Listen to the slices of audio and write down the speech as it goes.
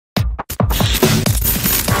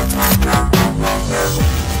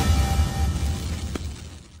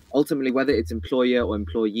ultimately, whether it's employer or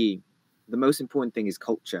employee, the most important thing is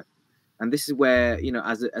culture. And this is where, you know,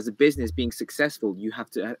 as a business being successful, you have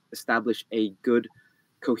to establish a good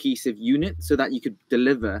cohesive unit so that you could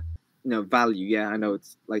deliver, you know, value. Yeah, I know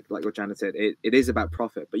it's like what Jana said, it is about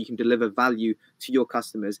profit, but you can deliver value to your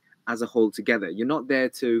customers as a whole together. You're not there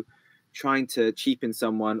to trying to cheapen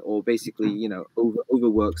someone or basically, you know,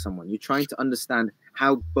 overwork someone. You're trying to understand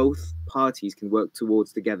how both parties can work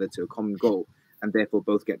towards together to a common goal and therefore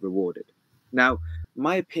both get rewarded. Now,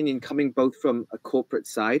 my opinion, coming both from a corporate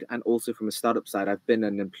side and also from a startup side, I've been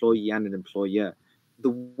an employee and an employer. The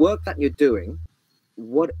work that you're doing,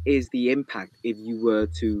 what is the impact if you were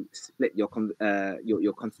to split your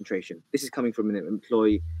concentration? This is coming from an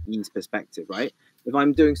employee's perspective, right? If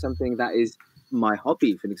I'm doing something that is my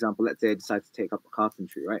hobby, for example, let's say I decide to take up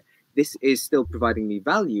carpentry, right? This is still providing me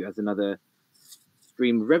value as another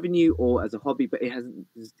stream of revenue or as a hobby, but it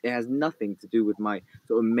has nothing to do with my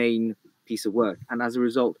sort of main piece of work. And as a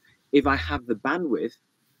result, if I have the bandwidth,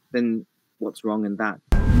 then what's wrong in that?